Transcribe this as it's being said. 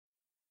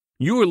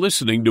You are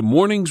listening to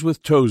Mornings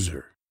with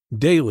Tozer,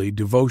 Daily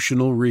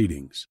Devotional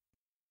Readings.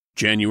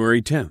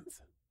 January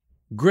 10th.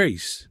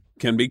 Grace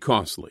can be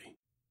costly.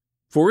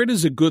 For it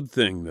is a good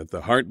thing that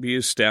the heart be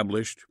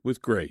established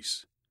with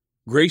grace.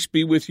 Grace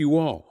be with you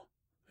all.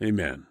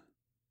 Amen.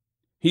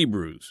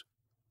 Hebrews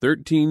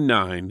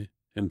 13:9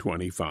 and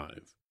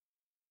 25.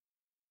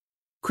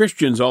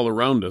 Christians all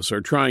around us are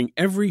trying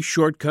every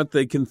shortcut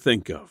they can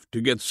think of to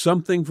get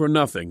something for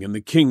nothing in the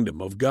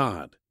kingdom of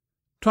God.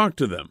 Talk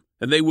to them,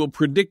 and they will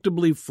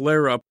predictably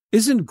flare up,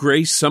 "Isn't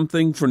grace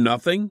something for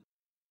nothing?"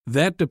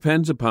 That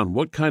depends upon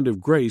what kind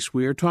of grace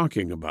we are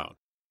talking about.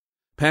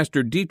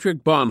 Pastor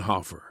Dietrich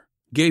Bonhoeffer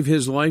gave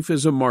his life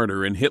as a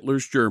martyr in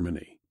Hitler's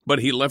Germany, but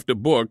he left a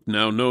book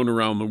now known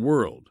around the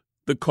world,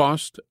 The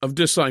Cost of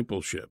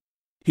Discipleship.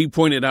 He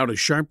pointed out a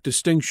sharp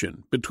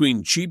distinction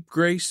between cheap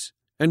grace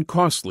and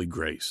costly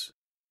grace.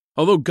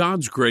 Although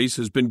God's grace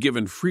has been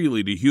given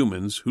freely to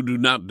humans who do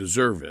not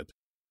deserve it,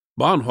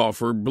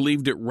 Bonhoeffer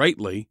believed it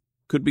rightly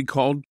could be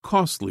called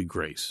costly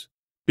grace,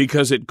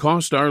 because it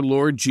cost our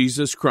Lord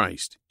Jesus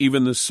Christ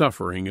even the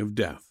suffering of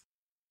death.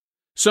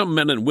 Some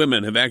men and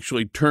women have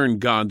actually turned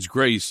God's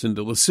grace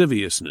into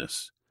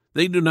lasciviousness.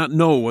 They do not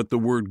know what the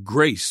word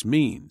grace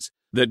means,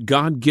 that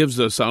God gives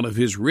us out of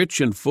His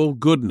rich and full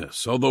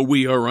goodness, although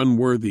we are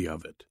unworthy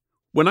of it.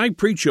 When I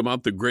preach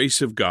about the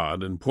grace of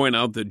God and point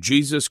out that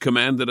Jesus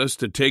commanded us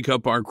to take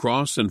up our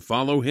cross and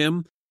follow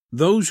Him,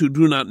 those who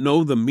do not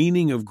know the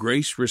meaning of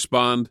grace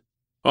respond,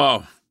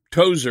 "Oh,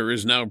 Tozer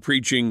is now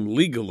preaching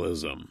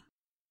legalism."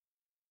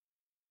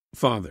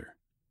 Father,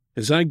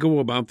 as I go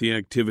about the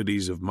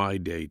activities of my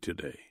day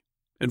today,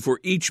 and for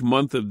each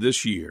month of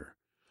this year,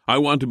 I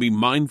want to be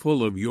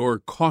mindful of your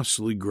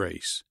costly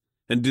grace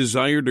and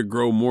desire to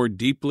grow more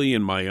deeply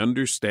in my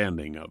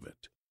understanding of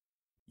it.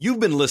 You've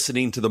been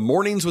listening to the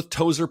Mornings with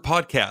Tozer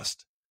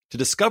podcast. To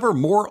discover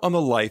more on the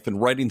life and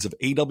writings of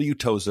A.W.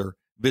 Tozer,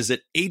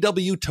 visit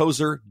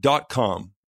awtozer.com.